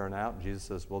isn't there an out? And Jesus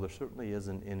says, well, there certainly is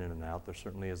an in and an out. There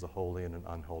certainly is a holy and an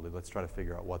unholy. Let's try to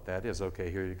figure out what that is. Okay,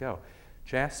 here you go.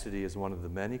 Chastity is one of the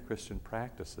many Christian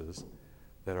practices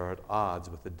that are at odds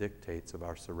with the dictates of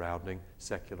our surrounding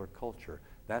secular culture.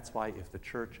 That's why if the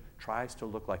church tries to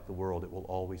look like the world, it will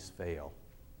always fail.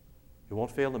 It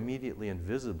won't fail immediately and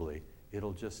visibly.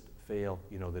 It'll just fail,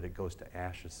 that it goes to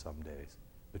ashes some days.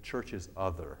 The church is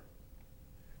other.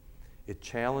 It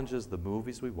challenges the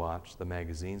movies we watch, the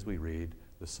magazines we read,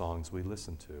 the songs we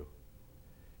listen to.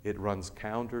 It runs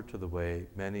counter to the way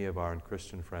many of our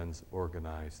Christian friends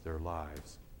organize their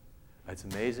lives. It's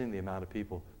amazing the amount of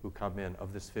people who come in,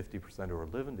 of this 50% who are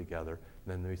living together,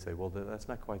 and then we say, well, that's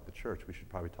not quite the church. We should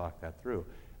probably talk that through.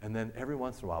 And then every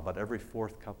once in a while, about every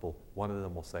fourth couple, one of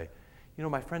them will say,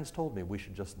 my friends told me we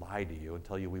should just lie to you and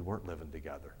tell you we weren't living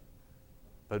together.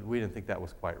 But we didn't think that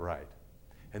was quite right.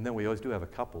 And then we always do have a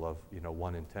couple of,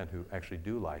 1 in 10 who actually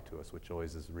do lie to us, which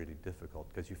always is really difficult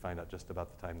because you find out just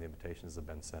about the time the invitations have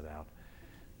been sent out.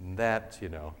 And that,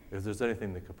 if there's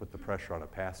anything that could put the pressure on a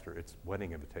pastor, it's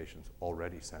wedding invitations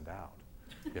already sent out.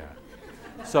 Yeah.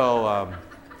 So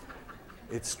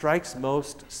it strikes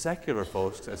most secular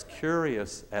folks as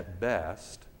curious at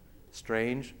best,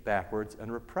 strange, backwards,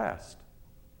 and repressed.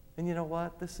 And you know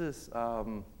what? This is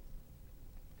a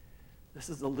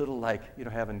little like,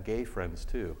 having gay friends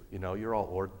too. You're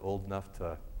all old enough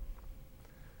to,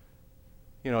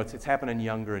 it's happening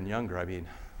younger and younger. I mean,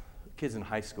 kids in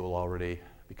high school already,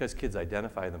 because kids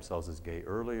identify themselves as gay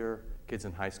earlier, kids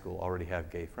in high school already have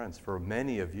gay friends. For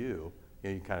many of you,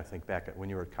 you kind of think back at when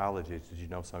you were at college age, did you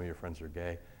know some of your friends are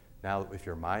gay? Now, if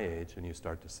you're my age and you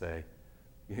start to say,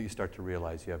 you start to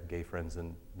realize you have gay friends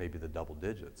in maybe the double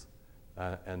digits.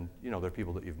 And they're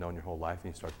people that you've known your whole life,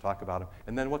 and you start to talk about them.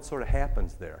 And then what sort of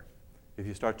happens there? If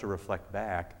you start to reflect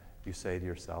back, you say to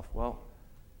yourself, well,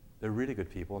 they're really good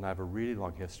people, and I have a really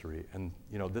long history. And,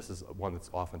 this is one that's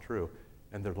often true.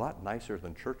 And they're a lot nicer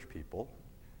than church people.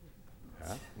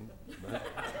 Yeah.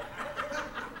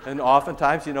 And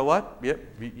oftentimes, you know what?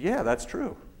 Yeah, that's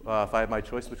true. If I had my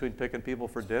choice between picking people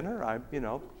for dinner,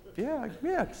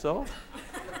 so.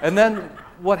 And then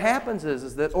what happens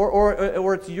is that,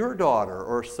 or it's your daughter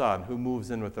or son who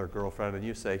moves in with their girlfriend, and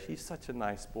you say, he's such a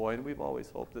nice boy, and we've always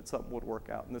hoped that something would work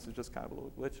out, and this is just kind of a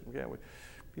little glitch.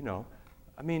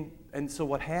 And so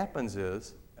what happens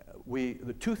is,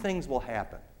 the two things will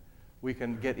happen. We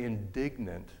can get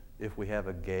indignant if we have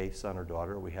a gay son or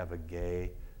daughter, or we have a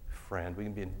gay friend. We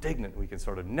can be indignant. We can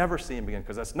sort of never see him again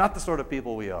because that's not the sort of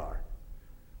people we are.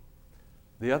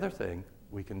 The other thing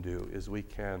we can do is we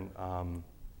can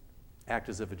act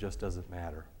as if it just doesn't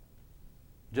matter.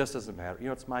 Just doesn't matter.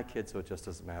 It's my kid, so it just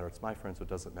doesn't matter. It's my friend, so it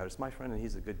doesn't matter. It's my friend, and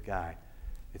he's a good guy.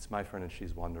 It's my friend, and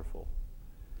she's wonderful.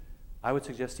 I would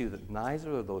suggest to you that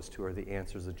neither of those two are the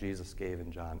answers that Jesus gave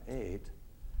in John 8.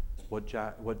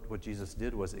 What Jesus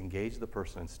did was engage the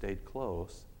person and stayed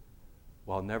close,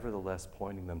 while nevertheless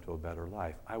pointing them to a better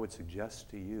life. I would suggest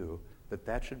to you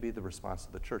that should be the response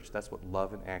of the church. That's what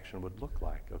love in action would look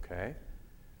like, okay?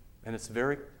 And it's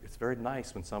very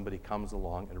nice when somebody comes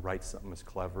along and writes something as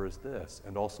clever as this,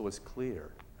 and also as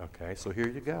clear, okay? So here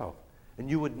you go. And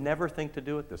you would never think to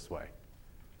do it this way.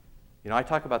 I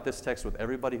talk about this text with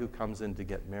everybody who comes in to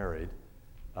get married,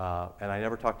 and I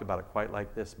never talked about it quite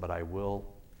like this, but I will.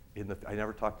 I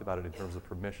never talked about it in terms of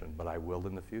permission, but I will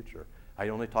in the future. I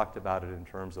only talked about it in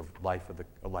terms of a life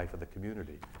of the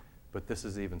community. But this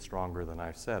is even stronger than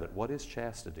I've said it. What is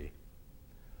chastity?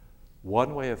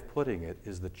 One way of putting it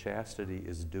is that chastity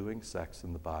is doing sex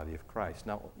in the body of Christ.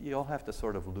 Now, you'll have to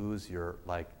sort of lose your,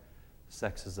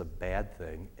 sex is a bad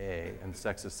thing, A, and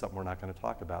sex is something we're not going to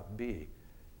talk about, B.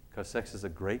 Because sex is a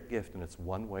great gift, and it's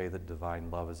one way that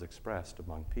divine love is expressed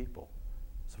among people.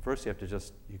 So first you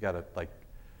got to,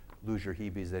 lose your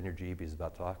heebies and your jeebies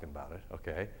about talking about it,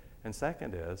 okay? And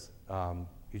second is,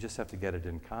 you just have to get it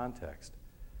in context.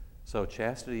 So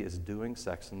chastity is doing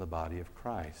sex in the body of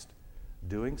Christ.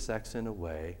 Doing sex in a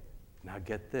way, now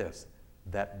get this,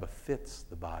 that befits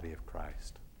the body of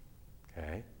Christ,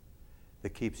 okay?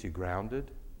 That keeps you grounded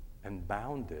and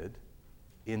bounded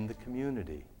in the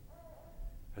community.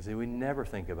 I say we never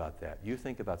think about that. You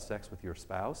think about sex with your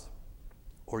spouse,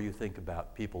 or you think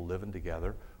about people living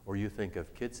together, or you think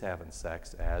of kids having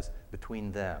sex as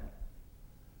between them.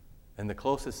 And the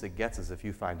closest it gets is if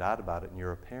you find out about it and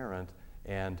you're a parent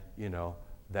and,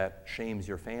 that shames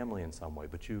your family in some way,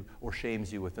 or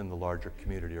shames you within the larger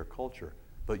community or culture.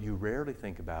 But you rarely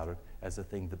think about it as a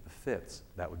thing that befits.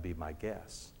 That would be my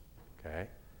guess, okay?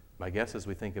 My guess is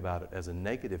we think about it as a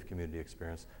negative community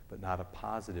experience, but not a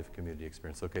positive community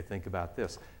experience. Okay, think about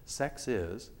this. Sex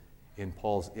is, in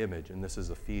Paul's image, and this is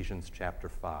Ephesians chapter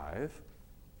 5,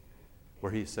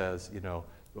 where he says,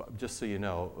 just so you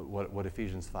know, what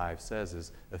Ephesians 5 says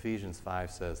is, Ephesians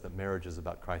 5 says that marriage is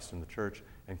about Christ and the church,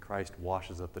 and Christ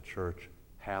washes up the church,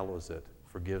 hallows it,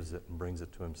 forgives it, and brings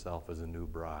it to himself as a new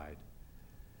bride.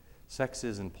 Sex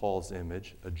is, in Paul's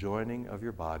image, a joining of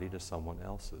your body to someone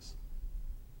else's.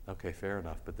 Okay, fair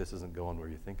enough, but this isn't going where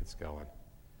you think it's going.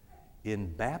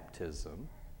 In baptism,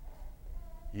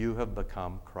 you have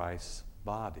become Christ's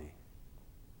body.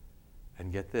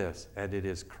 And get this, and it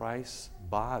is Christ's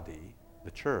body,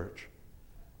 the church,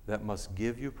 that must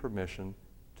give you permission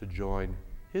to join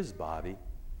his body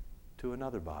to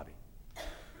another body.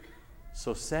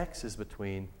 So sex is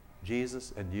between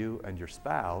Jesus and you and your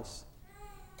spouse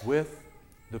with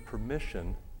the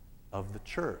permission of the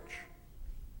church.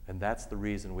 And that's the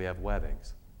reason we have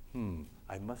weddings.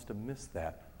 I must have missed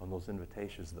that on those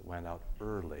invitations that went out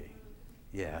early.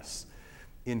 Yes.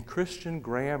 In Christian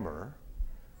grammar,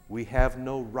 We have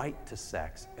no right to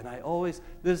sex. And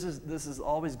this is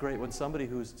always great when somebody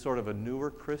who's sort of a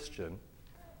newer Christian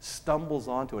stumbles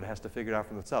onto it, has to figure it out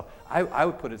for themselves. I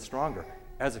would put it stronger.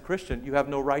 As a Christian, you have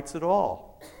no rights at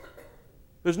all.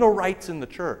 There's no rights in the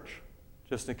church,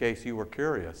 just in case you were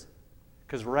curious.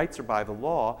 Because rights are by the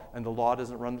law, and the law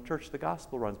doesn't run the church. The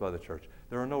gospel runs by the church.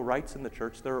 There are no rights in the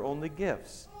church. There are only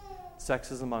gifts.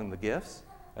 Sex is among the gifts,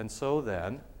 and so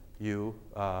then you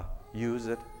use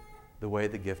it the way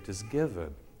the gift is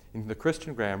given. In the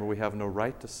Christian grammar, we have no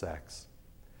right to sex.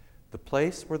 The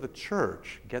place where the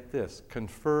church, get this,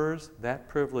 confers that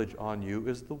privilege on you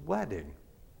is the wedding.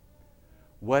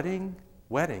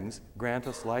 Weddings grant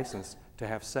us license to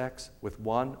have sex with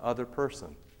one other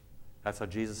person. That's how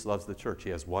Jesus loves the church.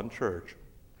 He has one church.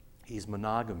 He's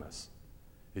monogamous.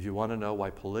 If you want to know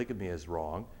why polygamy is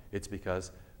wrong, it's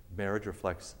because marriage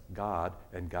reflects God,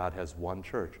 and God has one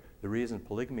church. The reason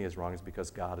polygamy is wrong is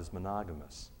because God is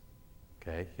monogamous.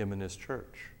 Okay? Him and his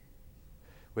church.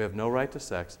 We have no right to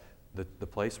sex. The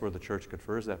place where the church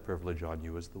confers that privilege on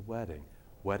you is the wedding.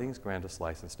 Weddings grant us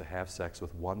license to have sex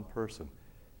with one person.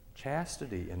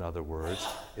 Chastity, in other words,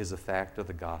 is a fact of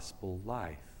the gospel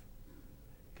life.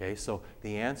 Okay, so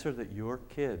the answer that your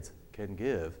kids can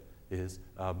give is,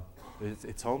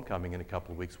 it's homecoming in a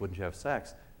couple of weeks, wouldn't you have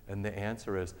sex? And the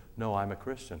answer is, no, I'm a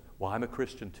Christian. Well, I'm a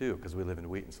Christian too, because we live in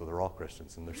Wheaton, so they're all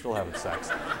Christians, and they're still having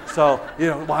sex. So,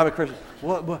 well, I'm a Christian.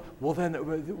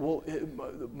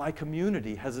 My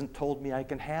community hasn't told me I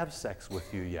can have sex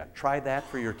with you yet. Try that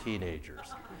for your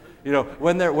teenagers.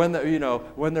 When their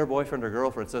boyfriend or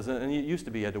girlfriend says, and it used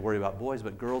to be you had to worry about boys,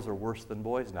 but girls are worse than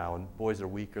boys now, and boys are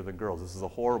weaker than girls. This is a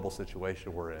horrible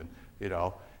situation we're in. It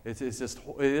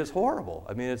is horrible.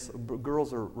 I mean,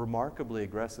 girls are remarkably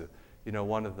aggressive.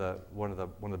 One of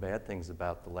the bad things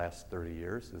about the last 30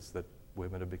 years is that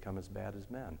women have become as bad as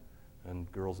men,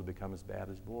 and girls have become as bad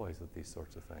as boys at these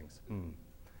sorts of things.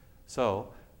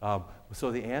 So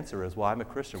the answer is, well, I'm a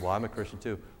Christian. Well, I'm a Christian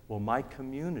too. Well, my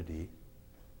community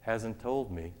hasn't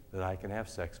told me that I can have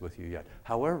sex with you yet.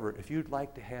 However, if you'd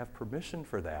like to have permission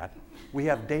for that, we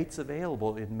have dates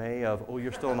available in May of,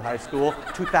 you're still in high school,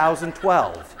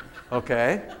 2012.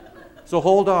 Okay? So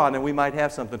hold on, and we might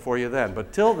have something for you then.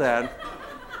 But till then,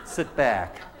 sit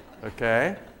back.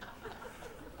 Okay?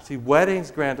 See,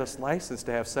 weddings grant us license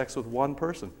to have sex with one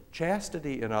person.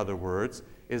 Chastity, in other words,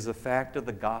 is a fact of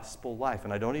the gospel life.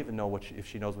 And I don't even know if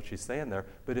she knows what she's saying there,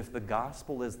 but if the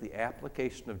gospel is the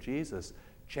application of Jesus,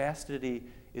 chastity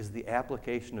is the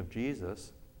application of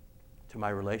Jesus to my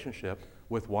relationship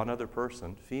with one other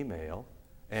person, female,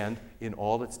 and in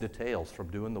all its details, from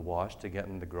doing the wash to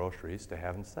getting the groceries to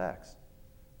having sex.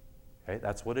 Okay,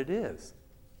 that's what it is.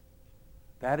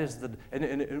 That is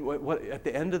at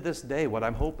the end of this day, what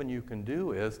I'm hoping you can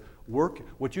do is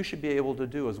what you should be able to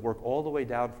do is work all the way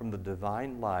down from the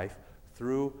divine life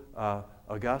through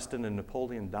Augustine and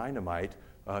Napoleon Dynamite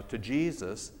to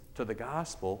Jesus, to the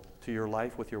gospel, to your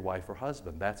life with your wife or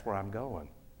husband. That's where I'm going.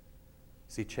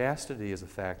 See, chastity is a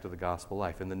fact of the gospel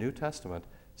life. In the New Testament,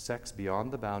 sex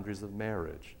beyond the boundaries of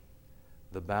marriage,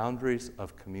 the boundaries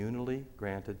of communally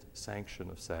granted sanction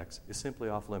of sex, is simply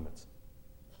off limits.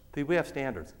 See, we have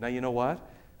standards. Now, you know what?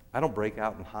 I don't break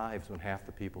out in hives when half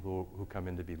the people who come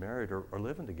in to be married are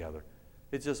living together.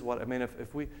 It's just what,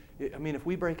 if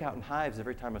we break out in hives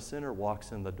every time a sinner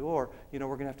walks in the door, we're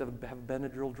going to have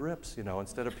Benadryl drips,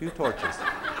 instead of pew torches.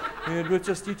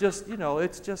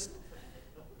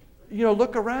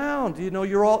 Look around.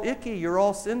 You're all icky. You're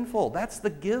all sinful. That's the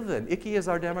given. Icky is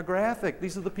our demographic.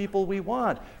 These are the people we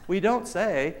want. We don't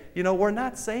say, we're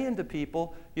not saying to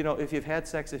people, if you've had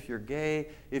sex, if you're gay,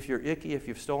 if you're icky, if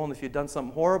you've stolen, if you've done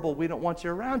something horrible, we don't want you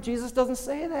around. Jesus doesn't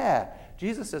say that.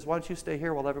 Jesus says, why don't you stay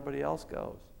here while everybody else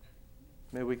goes?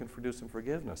 Maybe we can do some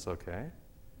forgiveness, okay?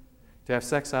 To have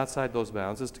sex outside those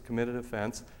bounds is to commit an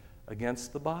offense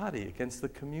against the body, against the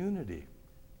community.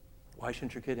 Why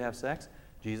shouldn't your kid have sex?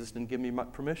 Jesus didn't give me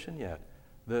permission yet.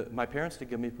 My parents didn't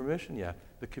give me permission yet.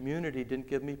 The community didn't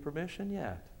give me permission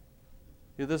yet.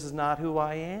 This is not who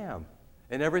I am.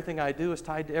 And everything I do is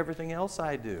tied to everything else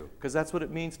I do, because that's what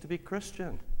it means to be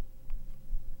Christian.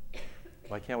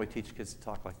 Why can't we teach kids to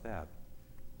talk like that?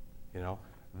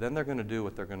 Then they're going to do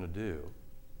what they're going to do.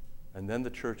 And then the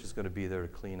church is going to be there to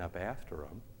clean up after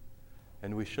them.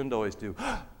 And we shouldn't always do,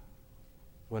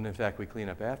 when in fact we clean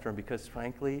up after them, because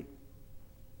frankly,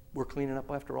 we're cleaning up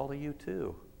after all of you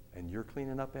too. And you're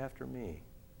cleaning up after me.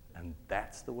 And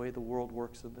that's the way the world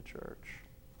works in the church.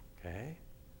 Okay?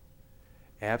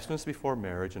 Abstinence before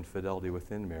marriage and fidelity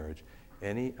within marriage,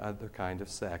 any other kind of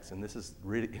sex, and this is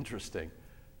really interesting,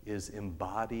 is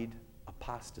embodied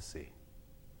apostasy.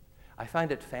 I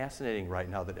find it fascinating right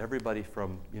now that everybody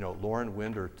from, Lauren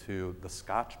Winder to the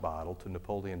Scotch bottle to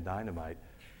Napoleon Dynamite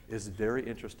is very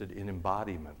interested in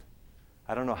embodiment.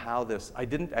 I don't know how I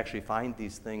didn't actually find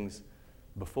these things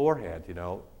beforehand,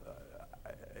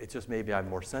 It's just maybe I'm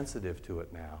more sensitive to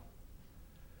it now.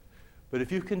 But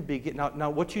if you can begin, now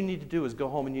what you need to do is go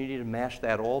home and you need to mash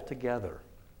that all together.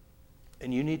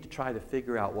 And you need to try to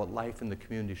figure out what life in the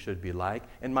community should be like.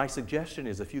 And my suggestion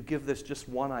is if you give this just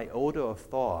one iota of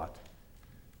thought,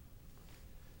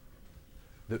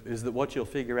 is that what you'll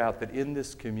figure out that in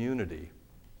this community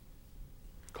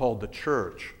called the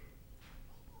church,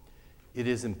 it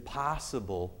is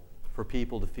impossible for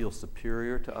people to feel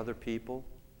superior to other people,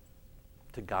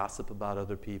 to gossip about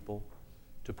other people,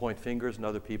 to point fingers at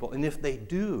other people. And if they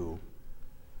do,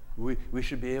 we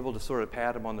should be able to sort of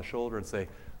pat them on the shoulder and say,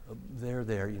 there,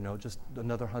 just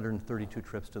another 132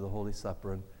 trips to the Holy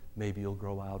Supper, and maybe you'll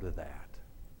grow out of that.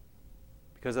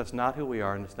 Because that's not who we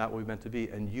are, and it's not what we're meant to be,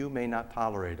 and you may not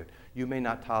tolerate it. You may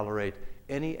not tolerate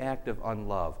any act of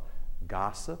unlove,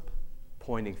 gossip,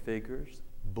 pointing fingers,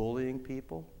 bullying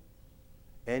people,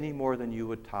 any more than you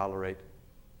would tolerate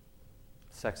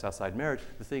sex outside marriage.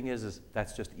 The thing is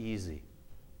that's just easy.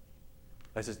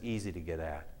 That's just easy to get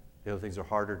at. The other things are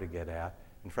harder to get at.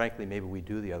 And frankly, maybe we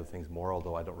do the other things more,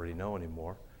 although I don't really know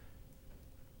anymore.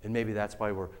 And maybe that's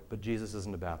why but Jesus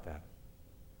isn't about that.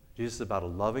 Jesus is about a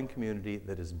loving community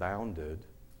that is bounded.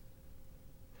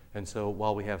 And so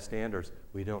while we have standards,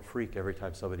 we don't freak every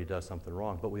time somebody does something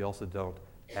wrong, but we also don't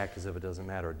act as if it doesn't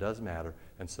matter. It does matter.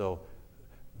 And so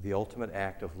the ultimate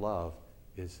act of love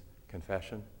is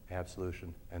confession,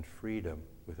 absolution, and freedom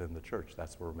within the church.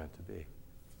 That's where we're meant to be.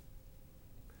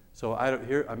 So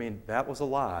that was a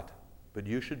lot, but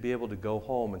you should be able to go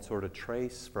home and sort of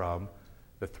trace from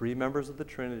the three members of the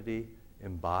Trinity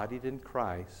embodied in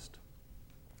Christ,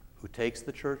 who takes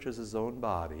the church as his own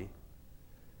body,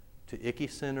 to icky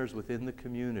sinners within the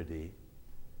community,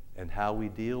 and how we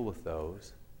deal with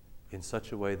those in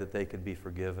such a way that they can be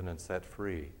forgiven and set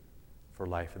free for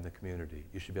life in the community.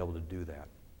 You should be able to do that.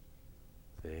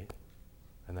 See?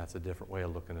 And that's a different way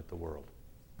of looking at the world.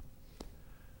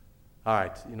 All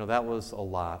right, that was a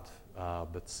lot,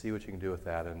 but see what you can do with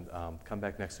that, and come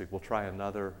back next week. We'll try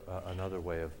another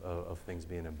way of things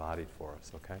being embodied for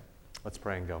us, okay? Let's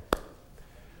pray and go.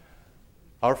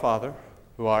 Our Father,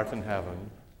 who art in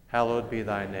heaven, hallowed be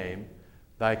thy name.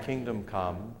 Thy kingdom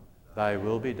come, thy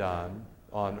will be done,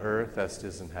 on earth as it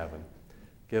is in heaven.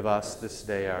 Give us this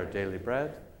day our daily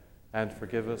bread, and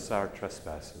forgive us our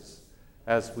trespasses,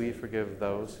 as we forgive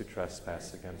those who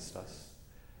trespass against us.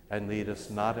 And lead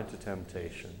us not into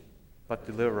temptation, but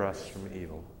deliver us from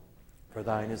evil. For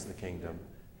thine is the kingdom,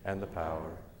 and the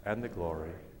power, and the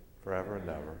glory, forever and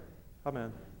ever.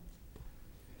 Amen.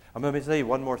 I'm going to tell you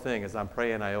one more thing. As I'm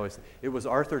praying, it was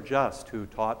Arthur Just who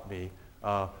taught me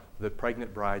that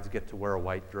pregnant brides get to wear a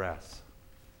white dress.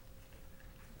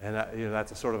 And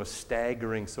that's a sort of a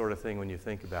staggering sort of thing when you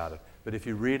think about it. But if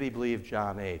you really believe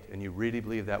John 8, and you really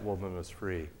believe that woman was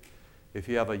free, if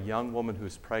you have a young woman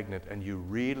who's pregnant and you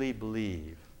really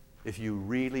believe, if you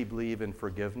really believe in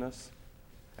forgiveness,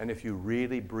 and if you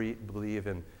really believe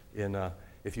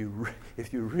if you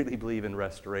really believe in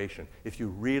restoration, if you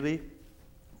really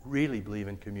believe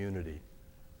in community,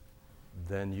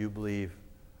 then you believe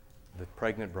that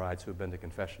pregnant brides who have been to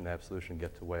confession and absolution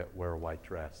get to wear a white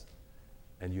dress,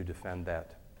 and you defend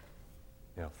that.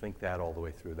 Think that all the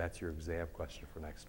way through. That's your exam question for next week.